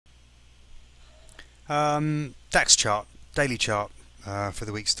DAX chart, daily chart for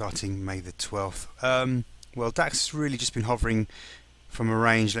the week starting May the 12th. Well, DAX has really just been hovering from a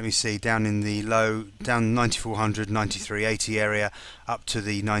range, let me see, down in the low, down 9400, 9380 area, up to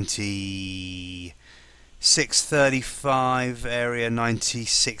the 9635 area,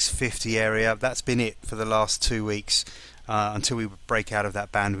 9650 area. That's been it for the last 2 weeks. Until we break out of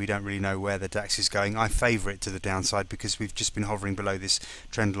that band, we don't really know where the DAX is going. I favour it to the downside because we've just been hovering below this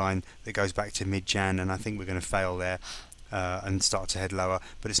trend line that goes back to mid-Jan, and I think we're going to fail there and start to head lower.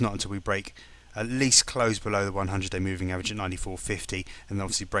 But it's not until we break, at least close below the 100-day moving average at 94.50, and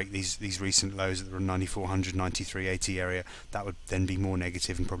obviously break these recent lows at the 9400, 9380 area. That would then be more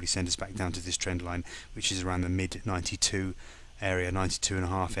negative and probably send us back down to this trend line, which is around the mid 92 area,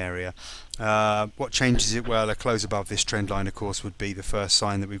 92.5 area. What changes it? Well, a close above this trend line, of course, would be the first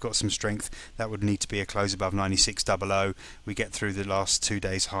sign that we've got some strength. That would need to be a close above 96.00. We get through the last 2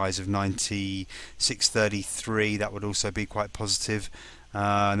 days highs of 96.33. That would also be quite positive.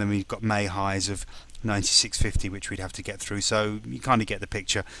 And then we've got May highs of 96.50, which we'd have to get through. So you kind of get the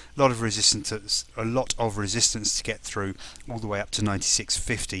picture. A lot of resistance to get through, all the way up to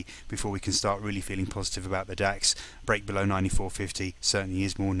 96.50 before we can start really feeling positive about the DAX. Break below 94.50 certainly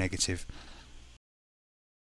is more negative.